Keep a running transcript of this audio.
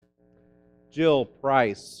Jill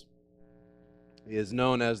Price is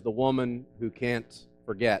known as the woman who can't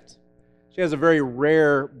forget. She has a very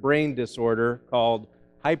rare brain disorder called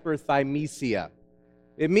hyperthymesia.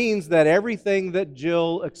 It means that everything that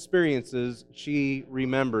Jill experiences, she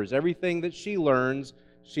remembers. Everything that she learns,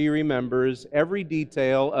 she remembers. Every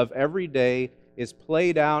detail of every day is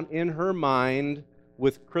played out in her mind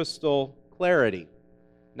with crystal clarity.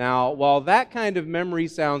 Now, while that kind of memory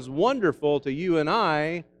sounds wonderful to you and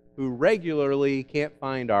I, who regularly can't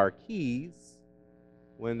find our keys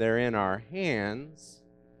when they're in our hands,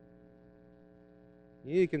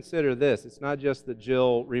 you need to consider this. It's not just that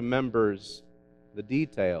Jill remembers the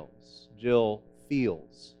details. Jill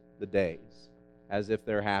feels the days as if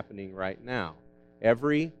they're happening right now.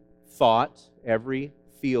 Every thought, every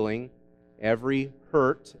feeling, every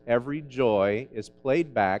hurt, every joy is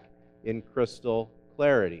played back in crystal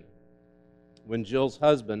clarity. When Jill's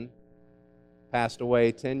husband passed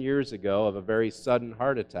away 10 years ago of a very sudden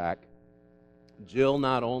heart attack, Jill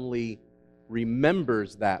not only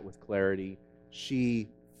remembers that with clarity, she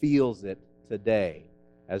feels it today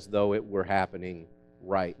as though it were happening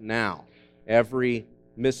right now. Every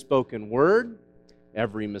misspoken word,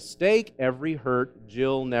 every mistake, every hurt,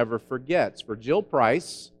 Jill never forgets. For Jill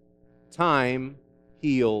Price, time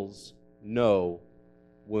heals no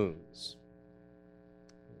wounds.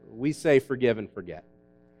 We say forgive and forget.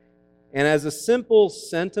 And as a simple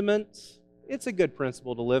sentiment, it's a good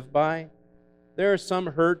principle to live by. There are some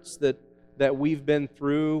hurts that we've been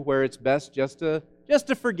through where it's best just to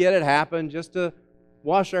forget it happened, just to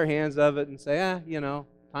wash our hands of it and say,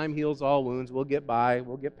 time heals all wounds. We'll get by.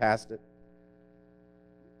 We'll get past it.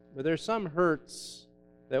 But there's some hurts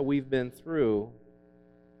that we've been through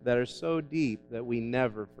that are so deep that we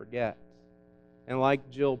never forget. And like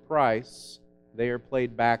Jill Price, they are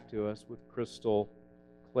played back to us with crystal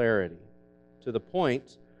clarity, to the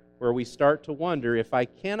point where we start to wonder, if I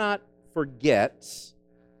cannot forget,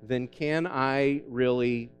 then can I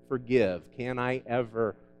really forgive? Can I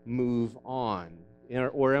ever move on?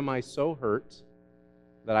 Or am I so hurt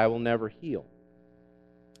that I will never heal?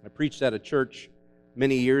 I preached at a church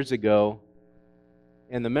many years ago,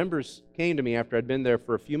 and the members came to me after I'd been there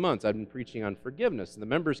for a few months. I'd been preaching on forgiveness, and the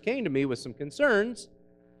members came to me with some concerns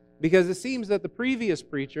because it seems that the previous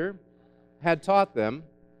preacher had taught them,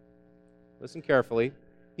 listen carefully,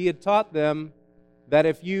 he had taught them that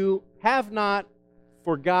if you have not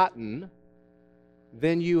forgotten,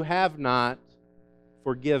 then you have not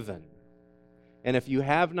forgiven. And if you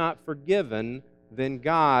have not forgiven, then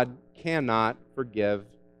God cannot forgive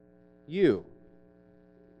you.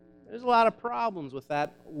 There's a lot of problems with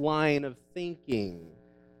that line of thinking.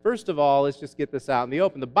 First of all, let's just get this out in the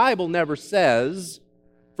open. The Bible never says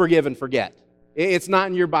forgive and forget. It's not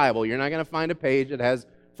in your Bible. You're not going to find a page that has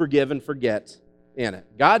forgive and forget in it.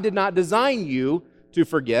 God did not design you to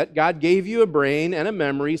forget. God gave you a brain and a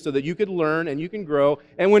memory so that you could learn and you can grow.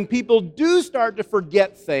 And when people do start to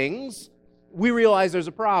forget things, we realize there's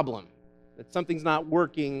a problem, that something's not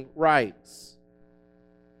working right.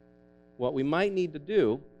 What we might need to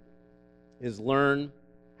do is learn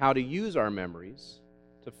how to use our memories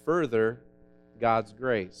to further God's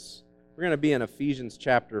grace. We're going to be in Ephesians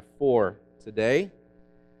chapter 4 today.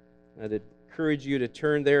 I'd encourage you to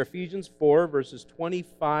turn there, Ephesians 4, verses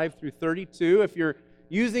 25 through 32. If you're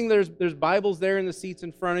using, there's Bibles there in the seats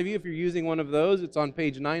in front of you. If you're using one of those, it's on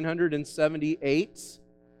page 978.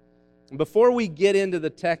 Before we get into the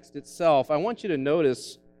text itself, I want you to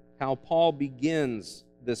notice how Paul begins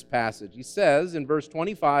this passage. He says in verse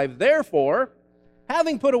 25, therefore,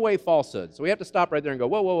 having put away falsehood. So we have to stop right there and go,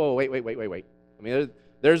 whoa, wait. I mean,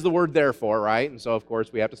 there's the word therefore, right? And so, of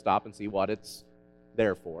course, we have to stop and see what it's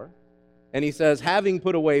there for. And he says, having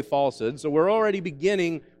put away falsehood. So we're already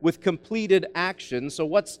beginning with completed action. So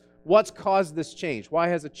what's caused this change? Why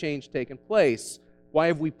has a change taken place? Why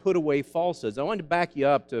have we put away falsehoods? I wanted to back you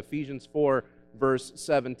up to Ephesians 4, verse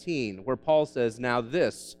 17, where Paul says, now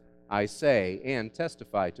this I say and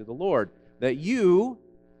testify to the Lord, that you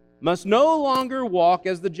must no longer walk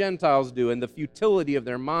as the Gentiles do in the futility of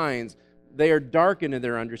their minds. They are darkened in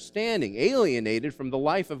their understanding, alienated from the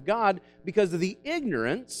life of God because of the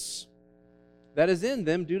ignorance that is in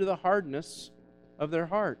them due to the hardness of their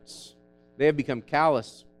hearts. They have become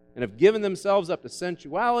callous and have given themselves up to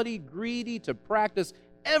sensuality, greedy to practice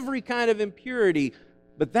every kind of impurity.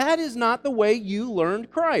 But that is not the way you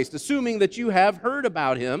learned Christ, assuming that you have heard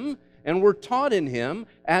about Him and were taught in Him,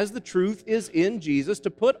 as the truth is in Jesus,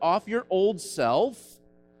 to put off your old self,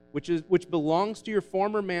 which belongs to your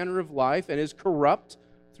former manner of life and is corrupt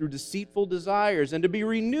through deceitful desires, and to be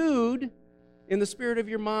renewed in the spirit of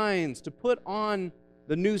your minds, to put on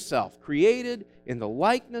the new self, created in the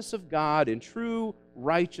likeness of God in true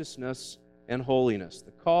righteousness and holiness.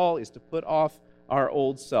 The call is to put off our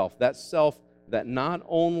old self that not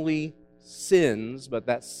only sins, but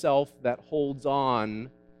that self that holds on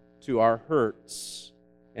to our hurts,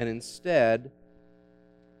 and instead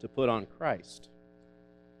to put on Christ.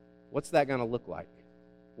 What's that going to look like?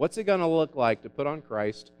 What's it going to look like to put on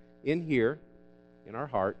Christ in here, in our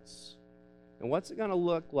hearts? And what's it going to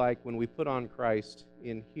look like when we put on Christ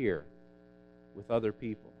in here with other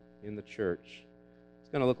people in the church? It's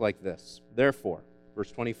going to look like this. Therefore,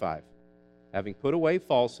 verse 25, having put away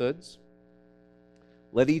falsehoods,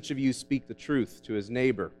 let each of you speak the truth to his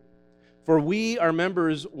neighbor. For we are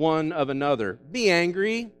members one of another. Be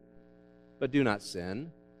angry, but do not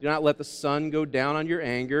sin. Do not let the sun go down on your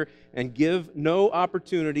anger, and give no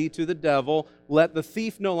opportunity to the devil. Let the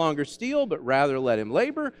thief no longer steal, but rather let him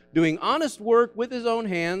labor, doing honest work with his own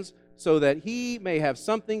hands, so that he may have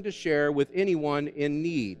something to share with anyone in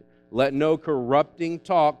need. Let no corrupting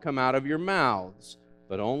talk come out of your mouths,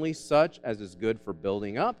 but only such as is good for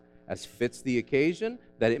building up, as fits the occasion,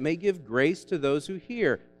 that it may give grace to those who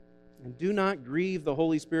hear. And do not grieve the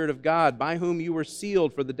Holy Spirit of God, by whom you were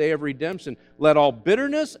sealed for the day of redemption. Let all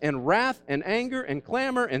bitterness and wrath and anger and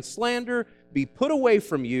clamor and slander be put away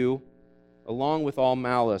from you, along with all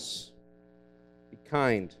malice. Be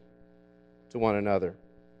kind to one another,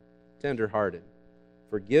 tender-hearted,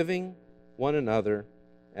 forgiving one another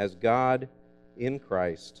as God in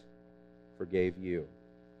Christ forgave you.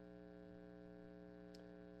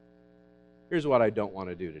 Here's what I don't want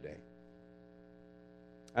to do today.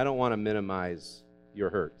 I don't want to minimize your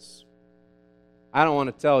hurts. I don't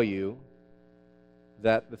want to tell you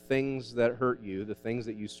that the things that hurt you, the things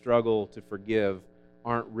that you struggle to forgive,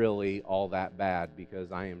 aren't really all that bad,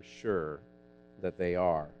 because I am sure that they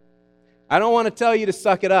are. I don't want to tell you to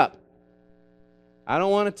suck it up. I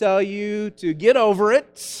don't want to tell you to get over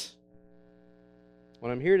it. What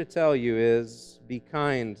I'm here to tell you is be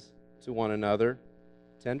kind to one another,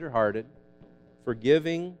 tender-hearted,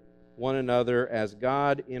 forgiving one another as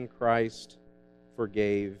God in Christ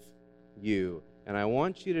forgave you. And I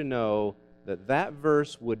want you to know that that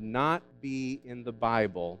verse would not be in the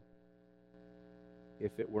Bible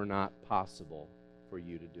if it were not possible for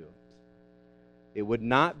you to do it. It would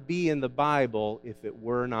not be in the Bible if it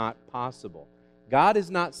were not possible. God is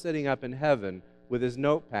not sitting up in heaven with his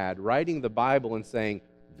notepad writing the Bible and saying,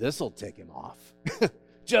 "This'll tick him off.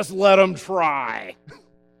 Just let him try."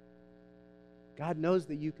 God knows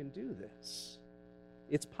that you can do this.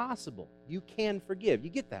 It's possible. You can forgive. You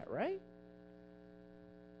get that, right?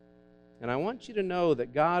 And I want you to know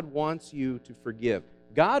that God wants you to forgive.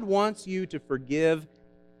 God wants you to forgive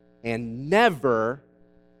and never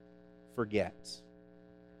forget.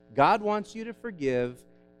 God wants you to forgive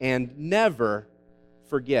and never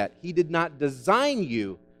forget. He did not design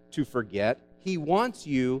you to forget. He wants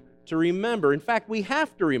you to remember. In fact, we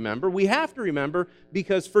have to remember. We have to remember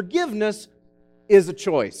because forgiveness is a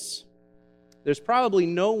choice. There's probably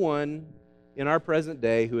no one in our present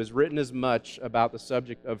day who has written as much about the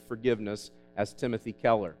subject of forgiveness as Timothy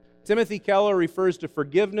Keller. Timothy Keller refers to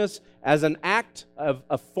forgiveness as an act of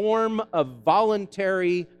a form of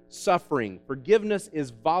voluntary suffering. Forgiveness is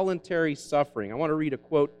voluntary suffering. I want to read a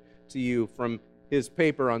quote to you from his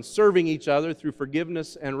paper on serving each other through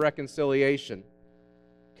forgiveness and reconciliation.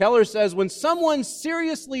 Keller says, "When someone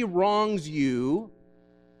seriously wrongs you,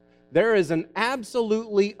 there is an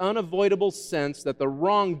absolutely unavoidable sense that the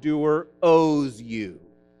wrongdoer owes you.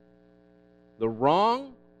 The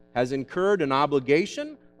wrong has incurred an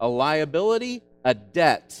obligation, a liability, a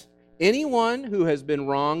debt. Anyone who has been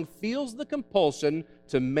wronged feels the compulsion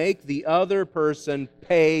to make the other person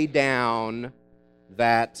pay down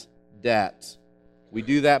that debt. We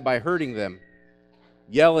do that by hurting them,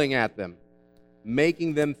 yelling at them,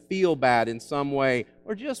 making them feel bad in some way,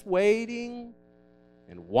 or just waiting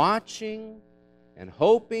and watching and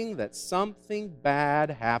hoping that something bad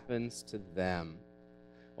happens to them.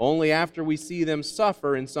 Only after we see them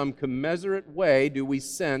suffer in some commensurate way do we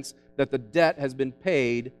sense that the debt has been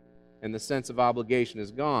paid and the sense of obligation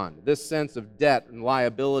is gone. This sense of debt and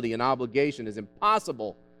liability and obligation is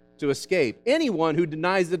impossible to escape. Anyone who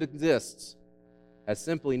denies it exists has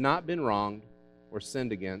simply not been wronged or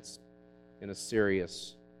sinned against in a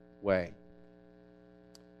serious way."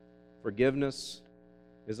 Forgiveness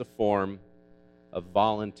is a form of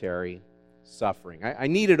voluntary suffering. I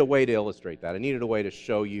needed a way to illustrate that. I needed a way to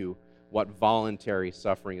show you what voluntary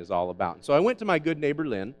suffering is all about. And so I went to my good neighbor,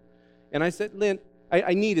 Lynn, and I said, "Lynn,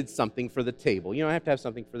 I needed something for the table. You know, I have to have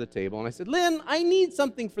something for the table." And I said, "Lynn, I need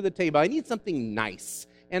something for the table. I need something nice."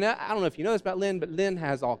 And I don't know if you know this about Lynn, but Lynn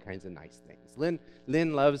has all kinds of nice things.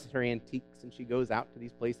 Lynn loves her antiques, and she goes out to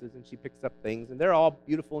these places, and she picks up things, and they're all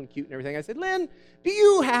beautiful and cute and everything. I said, Lynn, do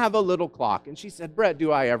you have a little clock? And she said, Brett,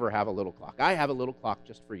 do I ever have a little clock? I have a little clock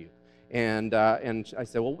just for you. And I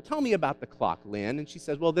said, well, tell me about the clock, Lynn. And she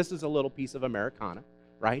says, well, this is a little piece of Americana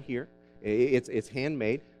right here. It's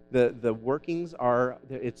handmade. The workings are,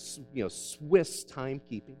 it's Swiss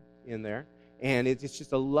timekeeping in there. And it's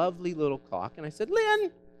just a lovely little clock. And I said,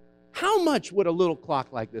 Lynn, how much would a little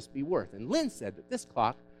clock like this be worth? And Lynn said that this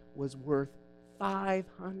clock was worth $500.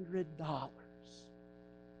 $500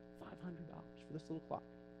 for this little clock.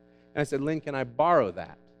 And I said, Lynn, can I borrow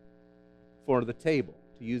that for the table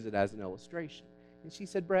to use it as an illustration? And she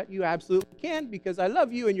said, Brett, you absolutely can, because I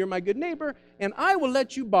love you and you're my good neighbor, and I will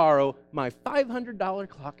let you borrow my $500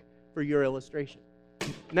 clock for your illustration.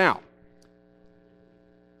 Now,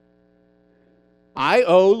 I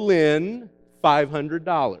owe Lynn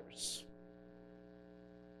 $500.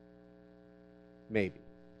 Maybe.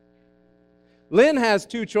 Lynn has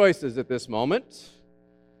two choices at this moment.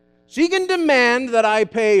 She can demand that I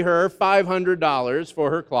pay her $500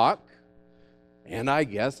 for her clock, and I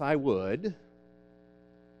guess I would,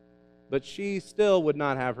 but she still would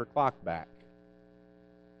not have her clock back.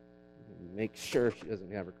 Make sure she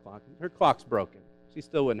doesn't have her clock. Her clock's broken. She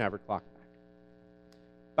still wouldn't have her clock back.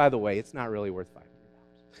 By the way, it's not really worth $500.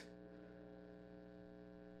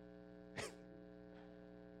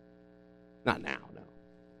 Not now, no.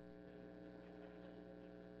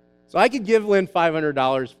 So I could give Lynn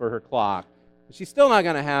 $500 for her clock, but she's still not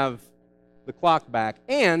going to have the clock back.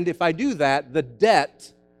 And if I do that, the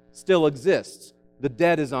debt still exists. The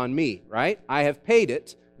debt is on me, right? I have paid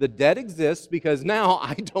it. The debt exists because now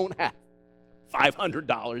I don't have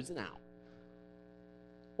 $500 now.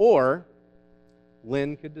 Or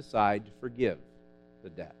Lynn could decide to forgive the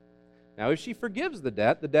debt. Now, if she forgives the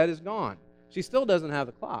debt is gone. She still doesn't have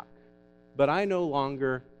the clock. But I no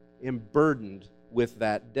longer am burdened with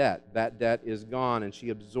that debt. That debt is gone, and she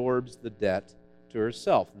absorbs the debt to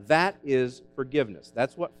herself. That is forgiveness.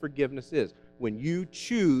 That's what forgiveness is. When you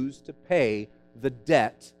choose to pay the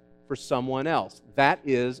debt for someone else, that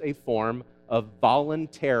is a form of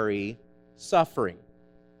voluntary suffering.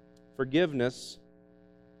 Forgiveness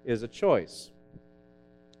is a choice.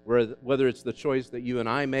 Whether it's the choice that you and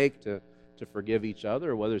I make to forgive each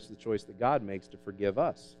other, or whether it's the choice that God makes to forgive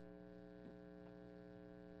us.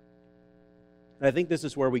 And I think this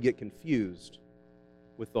is where we get confused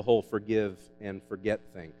with the whole forgive and forget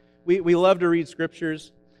thing. We love to read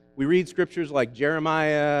scriptures. We read scriptures like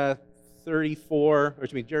Jeremiah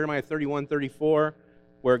 31:34,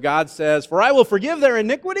 where God says, "For I will forgive their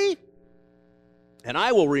iniquity, and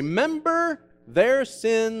I will remember their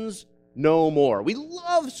sins no more." We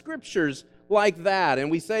love scriptures like that,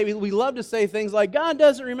 and we love to say things like, God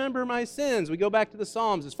doesn't remember my sins. We go back to the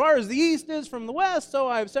Psalms. As far as the east is from the west, so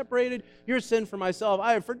I have separated your sin from myself.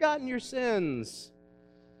 I have forgotten your sins.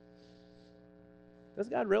 Does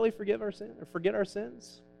God really forgive our sin or forget our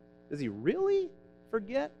sins? Does He really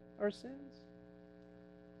forget our sins?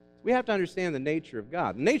 We have to understand the nature of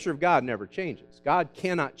God. The nature of God never changes. God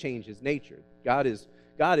cannot change His nature. God is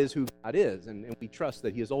who God is, and we trust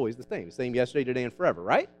that He is always the same yesterday, today, and forever,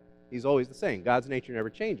 right? He's always the same. God's nature never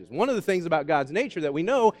changes. One of the things about God's nature that we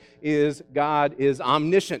know is God is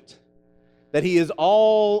omniscient, that He is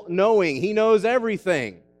all-knowing. He knows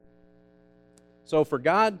everything. So for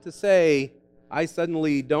God to say, I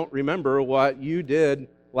suddenly don't remember what you did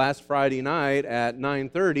last Friday night at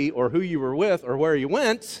 9:30, or who you were with, or where you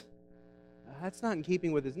went, that's not in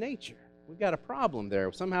keeping with His nature. We've got a problem there.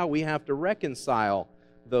 Somehow we have to reconcile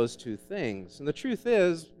those two things. And the truth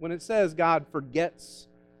is, when it says God forgets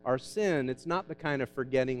our sin, it's not the kind of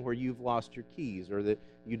forgetting where you've lost your keys or that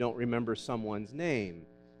you don't remember someone's name.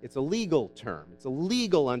 It's a legal term. It's a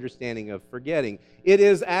legal understanding of forgetting. It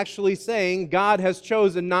is actually saying God has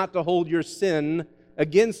chosen not to hold your sin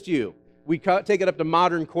against you. We take it up to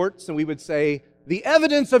modern courts and we would say, the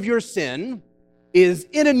evidence of your sin is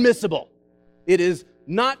inadmissible. It is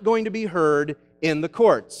not going to be heard in the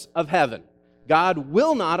courts of heaven. God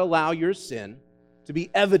will not allow your sin to be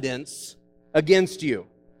evidence against you.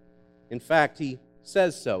 In fact, He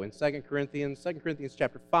says so in 2 Corinthians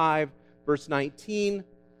chapter 5, verse 19.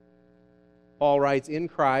 Paul writes, in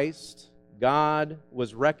Christ, God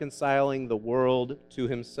was reconciling the world to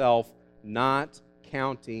Himself, not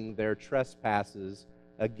counting their trespasses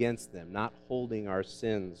against them, not holding our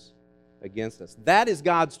sins against us. That is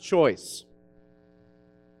God's choice.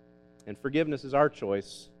 And forgiveness is our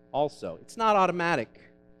choice also. It's not automatic.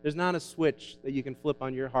 There's not a switch that you can flip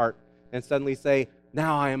on your heart and suddenly say,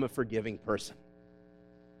 now I am a forgiving person.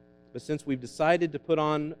 But since we've decided to put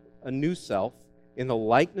on a new self in the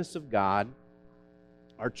likeness of God,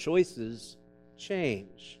 our choices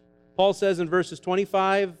change. Paul says in verses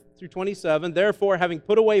 25 through 27, "Therefore, having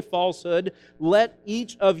put away falsehood, let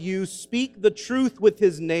each of you speak the truth with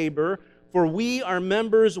his neighbor, for we are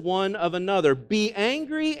members one of another. Be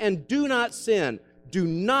angry and do not sin. Do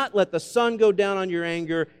not let the sun go down on your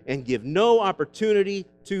anger, and give no opportunity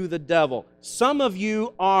to the devil." Some of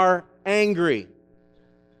you are angry.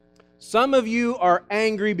 Some of you are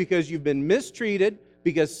angry because you've been mistreated,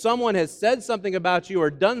 because someone has said something about you or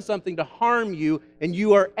done something to harm you, and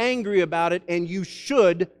you are angry about it, and you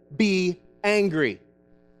should be angry.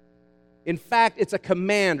 In fact, it's a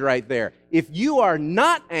command right there. If you are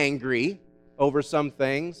not angry over some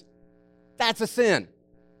things, that's a sin.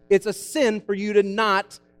 It's a sin for you to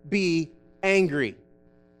not be angry.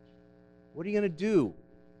 What are you going to do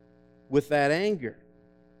with that anger?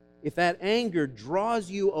 If that anger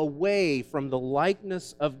draws you away from the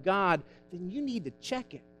likeness of God, then you need to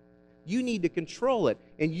check it. You need to control it,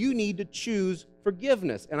 and you need to choose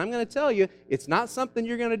forgiveness. And I'm going to tell you, it's not something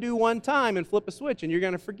you're going to do one time and flip a switch and you're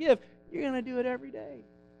going to forgive. You're going to do it every day.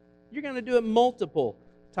 You're going to do it multiple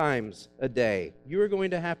times a day. You are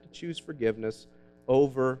going to have to choose forgiveness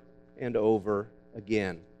over and over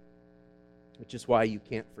again, which is why you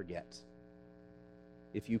can't forget.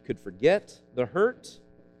 If you could forget the hurt,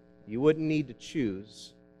 you wouldn't need to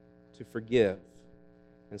choose to forgive.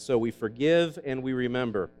 And so we forgive and we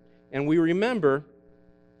remember. And we remember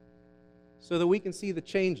so that we can see the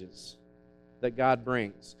changes that God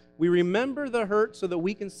brings. We remember the hurt so that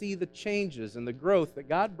we can see the changes and the growth that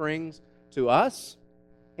God brings to us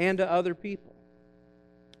and to other people.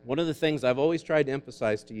 One of the things I've always tried to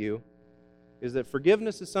emphasize to you is that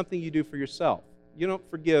forgiveness is something you do for yourself. You don't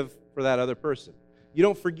forgive for that other person. You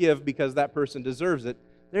don't forgive because that person deserves it.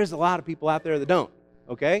 There's a lot of people out there that don't,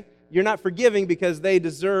 okay? You're not forgiving because they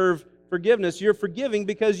deserve forgiveness. You're forgiving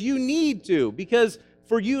because you need to, because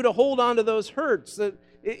for you to hold on to those hurts,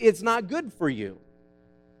 it's not good for you.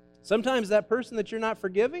 Sometimes that person that you're not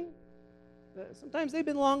forgiving, sometimes they've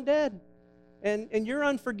been long dead. And your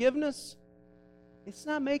unforgiveness, it's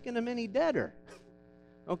not making them any deader,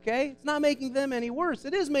 okay? It's not making them any worse.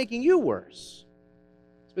 It is making you worse.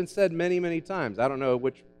 It's been said many, many times. I don't know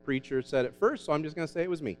which preacher said it first, so I'm just going to say it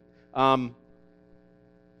was me. To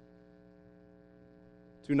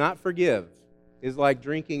not forgive is like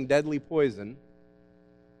drinking deadly poison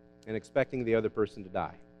and expecting the other person to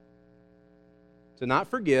die. To not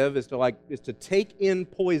forgive is to take in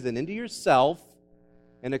poison into yourself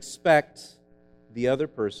and expect the other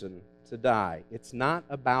person to die. It's not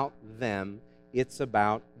about them. It's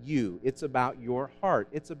about you. It's about your heart.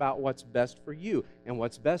 It's about what's best for you. And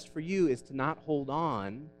what's best for you is to not hold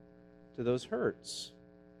on to those hurts.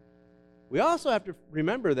 We also have to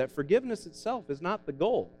remember that forgiveness itself is not the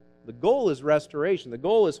goal. The goal is restoration. The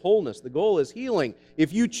goal is wholeness. The goal is healing.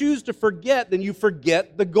 If you choose to forget, then you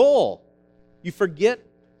forget the goal. You forget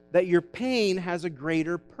that your pain has a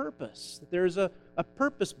greater purpose, that there's a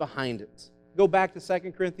purpose behind it. Go back to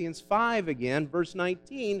 2 Corinthians 5 again, verse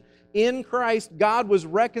 19. In Christ, God was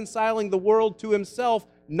reconciling the world to himself,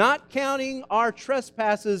 not counting our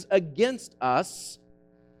trespasses against us,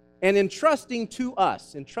 and entrusting to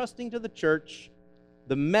us, entrusting to the church,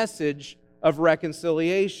 the message of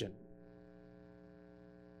reconciliation.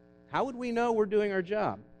 How would we know we're doing our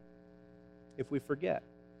job if we forget?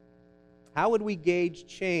 How would we gauge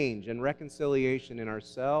change and reconciliation in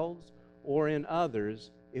ourselves or in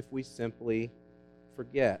others if we simply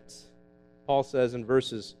forget? Paul says in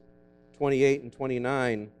verses 28 and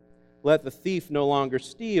 29, "Let the thief no longer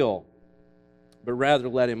steal, but rather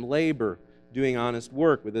let him labor, doing honest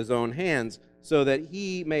work with his own hands, so that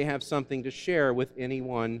he may have something to share with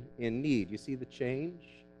anyone in need." You see the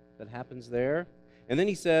change that happens there? And then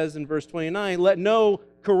he says in verse 29, "Let no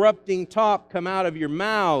corrupting talk come out of your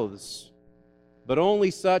mouths, but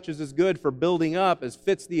only such as is good for building up, as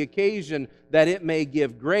fits the occasion, that it may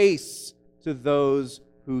give grace to those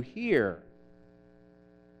who hear."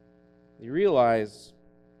 You realize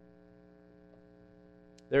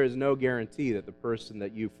there is no guarantee that the person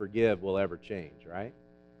that you forgive will ever change, right?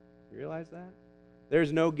 You realize that?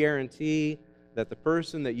 There's no guarantee that the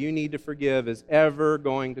person that you need to forgive is ever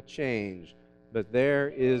going to change, but there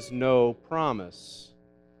is no promise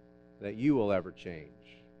that you will ever change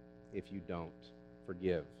if you don't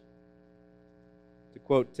forgive. To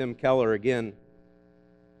quote Tim Keller again,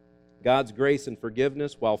 God's grace and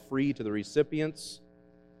forgiveness, while free to the recipients,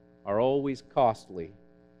 are always costly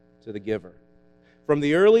to the giver. From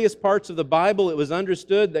the earliest parts of the Bible, it was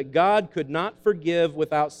understood that God could not forgive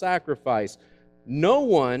without sacrifice. No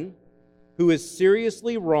one who is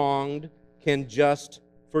seriously wronged can just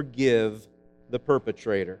forgive the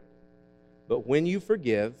perpetrator. But when you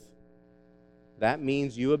forgive, that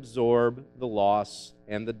means you absorb the loss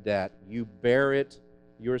and the debt. You bear it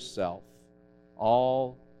yourself.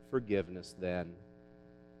 All forgiveness, then,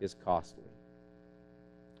 is costly.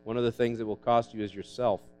 One of the things it will cost you is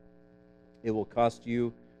yourself. It will cost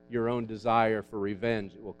you your own desire for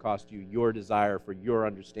revenge. It will cost you your desire for your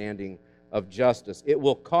understanding of justice. It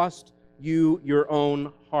will cost you your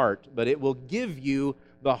own heart, but it will give you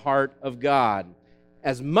the heart of God.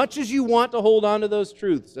 As much as you want to hold on to those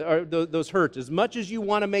truths, or those hurts, as much as you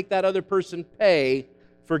want to make that other person pay,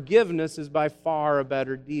 forgiveness is by far a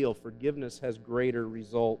better deal. Forgiveness has greater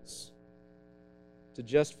results. To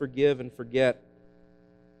just forgive and forget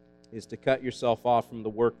is to cut yourself off from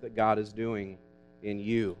the work that God is doing in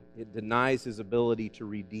you. It denies His ability to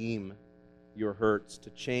redeem your hurts,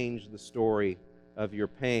 to change the story of your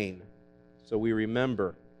pain. So we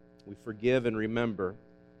remember, we forgive and remember,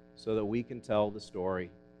 so that we can tell the story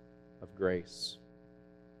of grace.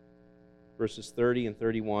 Verses 30 and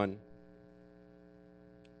 31,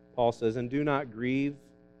 Paul says, "And do not grieve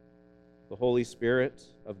the Holy Spirit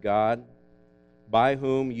of God, by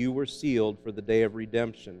whom you were sealed for the day of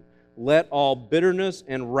redemption. Let all bitterness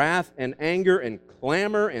and wrath and anger and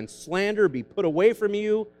clamor and slander be put away from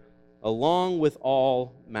you, along with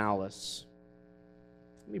all malice."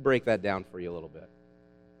 Let me break that down for you a little bit.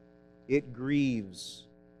 It grieves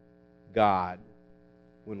God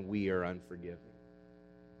when we are unforgiving.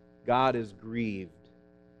 God is grieved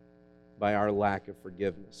by our lack of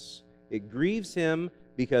forgiveness. It grieves Him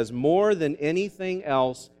because more than anything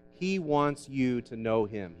else, He wants you to know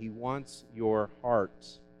Him. He wants your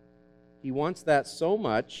heart. He wants that so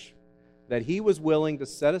much that He was willing to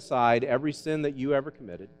set aside every sin that you ever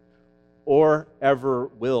committed or ever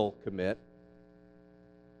will commit.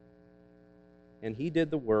 And He did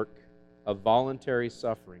the work of voluntary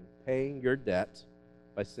suffering, paying your debt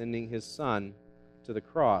by sending His Son to the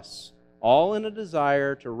cross, all in a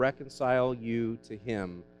desire to reconcile you to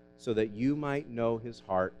Him so that you might know His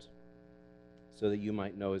heart, so that you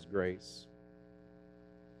might know His grace.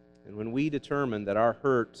 And when we determine that our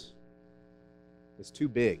hurt is too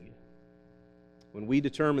big, when we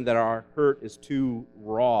determine that our hurt is too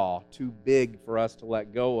raw, too big for us to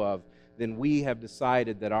let go of, then we have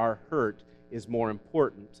decided that our hurt is more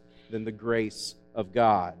important than the grace of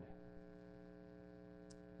God.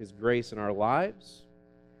 His grace in our lives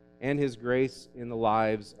and His grace in the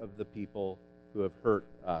lives of the people who have hurt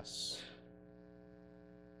us.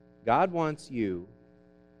 God wants you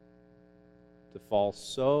to fall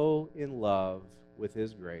so in love with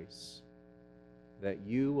His grace that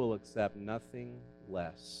you will accept nothing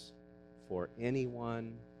less for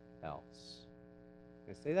anyone else.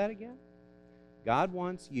 Can I say that again? God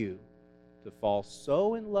wants you to fall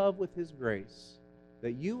so in love with His grace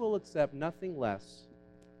that you will accept nothing less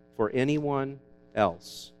for anyone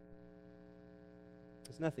else.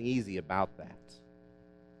 There's nothing easy about that.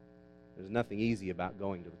 There's nothing easy about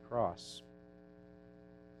going to the cross.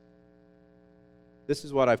 This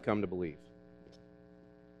is what I've come to believe.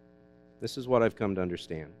 This is what I've come to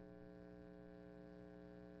understand.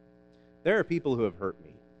 There are people who have hurt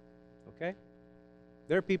me, okay?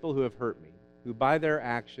 There are people who have hurt me, who by their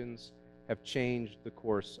actions have changed the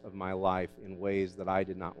course of my life in ways that I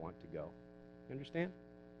did not want to go. You understand?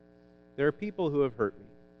 There are people who have hurt me.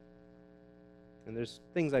 And there's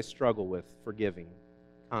things I struggle with forgiving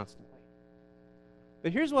constantly.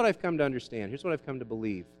 But here's what I've come to understand. Here's what I've come to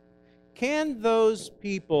believe. Can those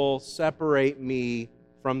people separate me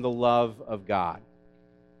from the love of God?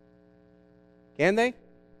 Can they?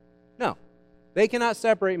 No. They cannot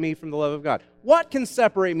separate me from the love of God. What can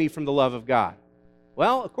separate me from the love of God?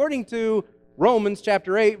 Well, according to Romans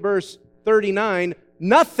chapter 8, verse 39,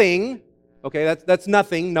 nothing, okay, that's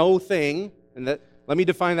nothing, no thing, and let me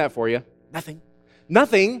define that for you.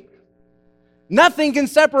 Nothing can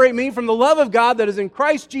separate me from the love of God that is in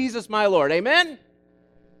Christ Jesus my Lord. Amen?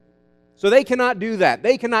 So they cannot do that.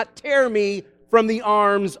 They cannot tear me from the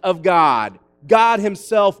arms of God. God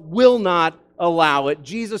Himself will not allow it.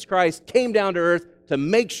 Jesus Christ came down to earth to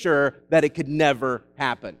make sure that it could never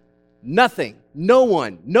happen. Nothing, no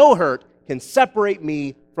one, no hurt can separate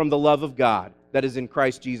me from the love of God that is in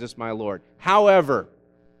Christ Jesus my Lord. However,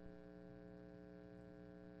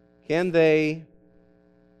 could they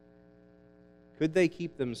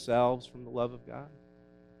keep themselves from the love of God?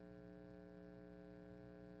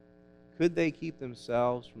 Could they keep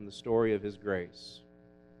themselves from the story of His grace?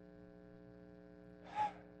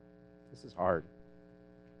 This is hard.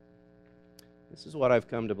 This is what I've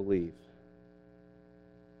come to believe.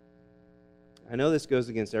 I know this goes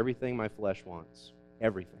against everything my flesh wants.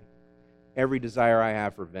 Everything. Every desire I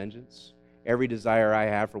have for vengeance. Every desire I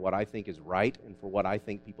have for what I think is right and for what I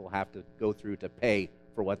think people have to go through to pay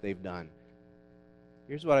for what they've done.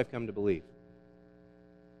 Here's what I've come to believe.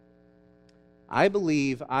 I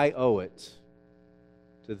believe I owe it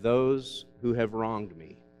to those who have wronged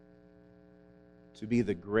me to be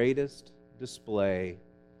the greatest display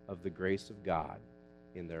of the grace of God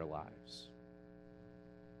in their lives.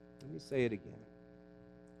 Let me say it again.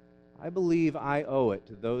 I believe I owe it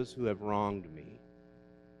to those who have wronged me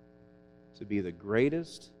to be the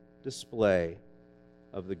greatest display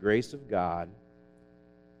of the grace of God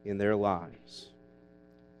in their lives.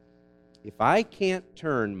 If I can't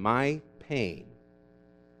turn my pain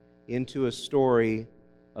into a story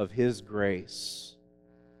of His grace,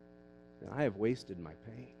 then I have wasted my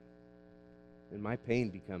pain, and my pain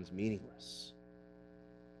becomes meaningless.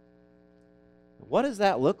 What does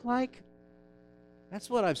that look like? That's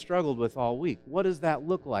what I've struggled with all week. What does that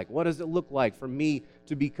look like? What does it look like for me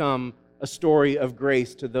to become a story of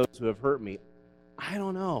grace to those who have hurt me? I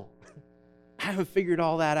don't know. I haven't figured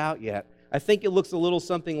all that out yet. I think it looks a little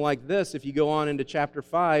something like this. If you go on into chapter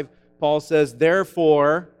 5, Paul says,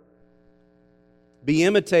 "Therefore, be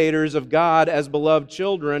imitators of God as beloved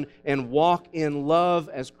children, and walk in love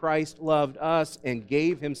as Christ loved us and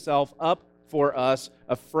gave Himself up for us,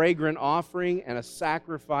 a fragrant offering and a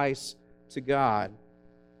sacrifice to God."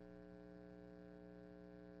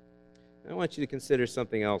 I want you to consider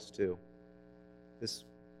something else too.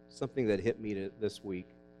 Something that hit me this week.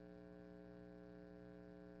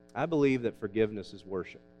 I believe that forgiveness is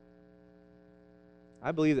worship.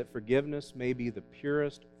 I believe that forgiveness may be the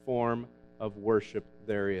purest form of worship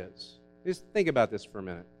there is. Just think about this for a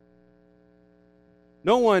minute.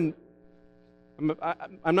 No one,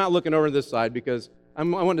 I'm not looking over this side because I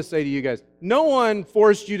want to say to you guys, no one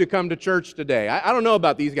forced you to come to church today. I don't know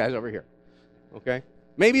about these guys over here, okay?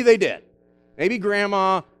 Maybe they did. Maybe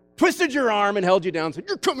grandma twisted your arm and held you down and said,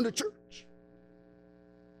 "You're coming to church."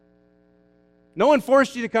 No one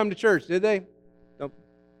forced you to come to church, did they? Nope.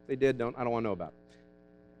 They did. I don't want to know about it.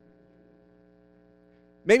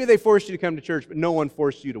 Maybe they forced you to come to church, but no one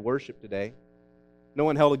forced you to worship today. No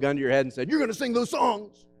one held a gun to your head and said, "You're going to sing those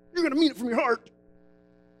songs. You're going to mean it from your heart."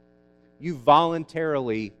 You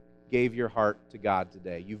voluntarily gave your heart to God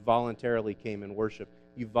today. You voluntarily came in worship.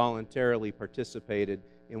 You voluntarily participated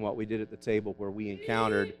in what we did at the table, where we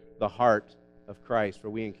encountered the heart of Christ, where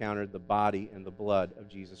we encountered the body and the blood of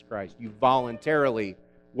Jesus Christ. You voluntarily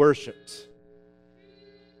worshiped.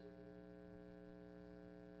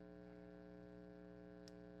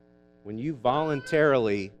 When you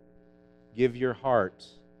voluntarily give your heart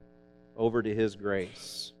over to His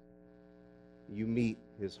grace, you meet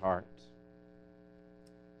His heart.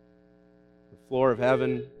 The floor of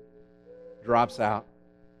heaven drops out.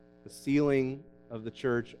 The ceiling of the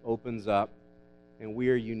church opens up, and we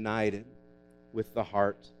are united with the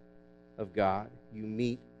heart of God. You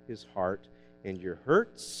meet His heart, and your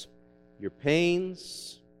hurts, your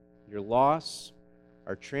pains, your loss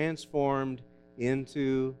are transformed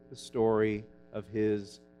into the story of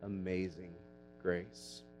His amazing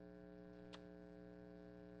grace.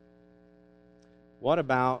 What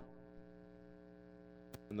about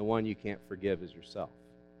when the one you can't forgive is yourself?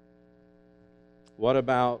 What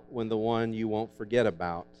about when the one you won't forget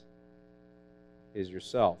about is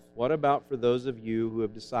yourself? What about for those of you who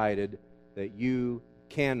have decided that you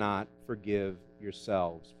cannot forgive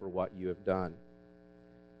yourselves for what you have done?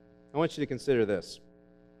 I want you to consider this.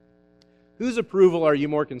 Whose approval are you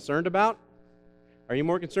more concerned about? Are you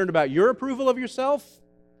more concerned about your approval of yourself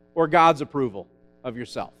or God's approval of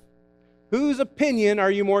yourself? Whose opinion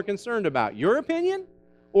are you more concerned about? Your opinion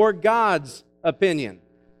or God's opinion?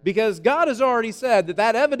 Because God has already said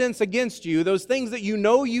that evidence against you, those things that you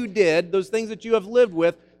know you did, those things that you have lived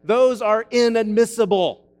with, those are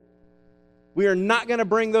inadmissible. We are not going to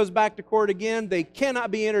bring those back to court again. They cannot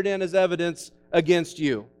be entered in as evidence against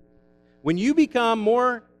you. When you become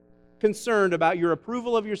more concerned about your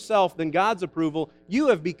approval of yourself than God's approval, you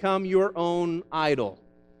have become your own idol.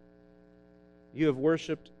 You have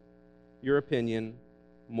worshiped your opinion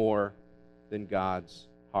more than God's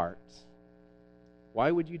heart. Why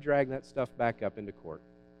would you drag that stuff back up into court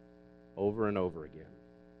over and over again?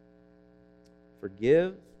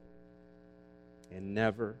 Forgive and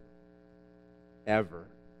never, ever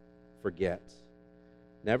forget.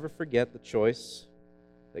 Never forget the choice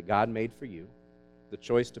that God made for you, the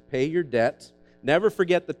choice to pay your debt. Never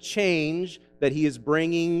forget the change that He is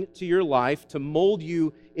bringing to your life to mold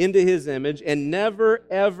you into His image, and never,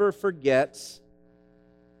 ever forget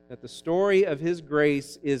that the story of His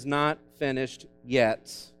grace is not finished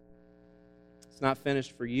yet. It's not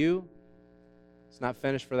finished for you. It's not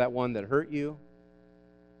finished for that one that hurt you.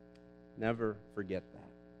 Never forget that.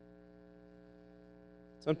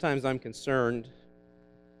 Sometimes I'm concerned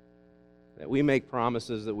that we make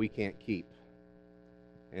promises that we can't keep.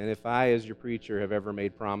 And if I, as your preacher, have ever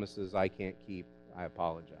made promises I can't keep, I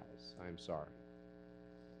apologize. I'm sorry.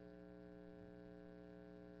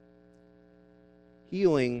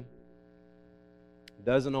 Healing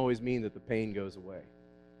doesn't always mean that the pain goes away.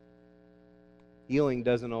 Healing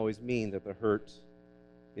doesn't always mean that the hurt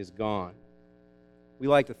is gone. We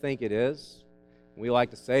like to think it is. We like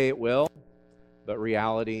to say it will, but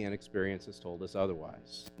reality and experience has told us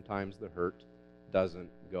otherwise. Sometimes the hurt doesn't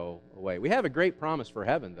go away. We have a great promise for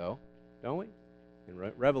heaven, though, don't we?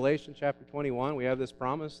 In Revelation chapter 21, we have this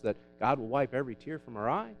promise that God will wipe every tear from our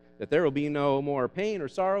eye, that there will be no more pain or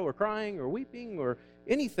sorrow or crying or weeping or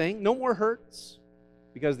anything, no more hurts,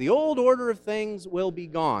 because the old order of things will be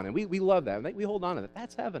gone. And we love that. We hold on to that.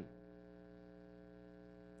 That's heaven.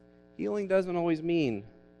 Healing doesn't always mean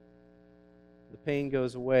the pain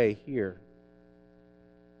goes away here.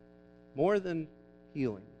 More than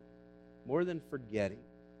healing, more than forgetting,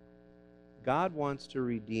 God wants to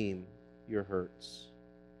redeem your hurts.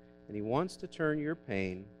 And He wants to turn your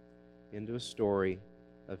pain into a story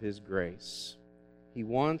of His grace. He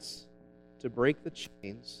wants to break the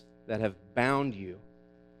chains that have bound you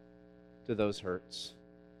to those hurts.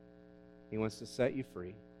 He wants to set you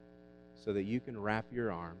free so that you can wrap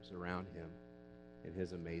your arms around Him in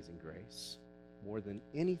His amazing grace. More than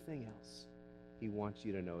anything else, He wants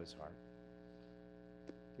you to know His heart.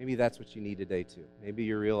 Maybe that's what you need today too. Maybe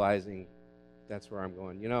you're realizing that's where I'm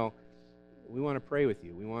going. You know, we want to pray with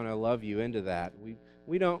you. We want to love you into that.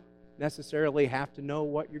 We don't necessarily have to know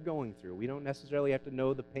what you're going through. We don't necessarily have to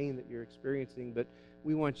know the pain that you're experiencing, but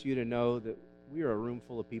we want you to know that we are a room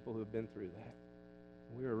full of people who have been through that.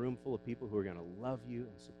 We're a room full of people who are going to love you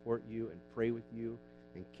and support you and pray with you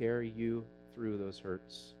and carry you through those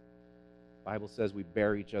hurts. The Bible says we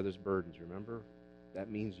bear each other's burdens, remember? That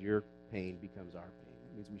means your pain becomes our pain.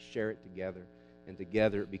 It means we share it together, and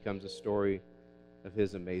together it becomes a story of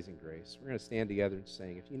His amazing grace. We're going to stand together and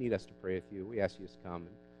sing. If you need us to pray with you, we ask you to come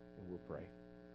and we'll pray.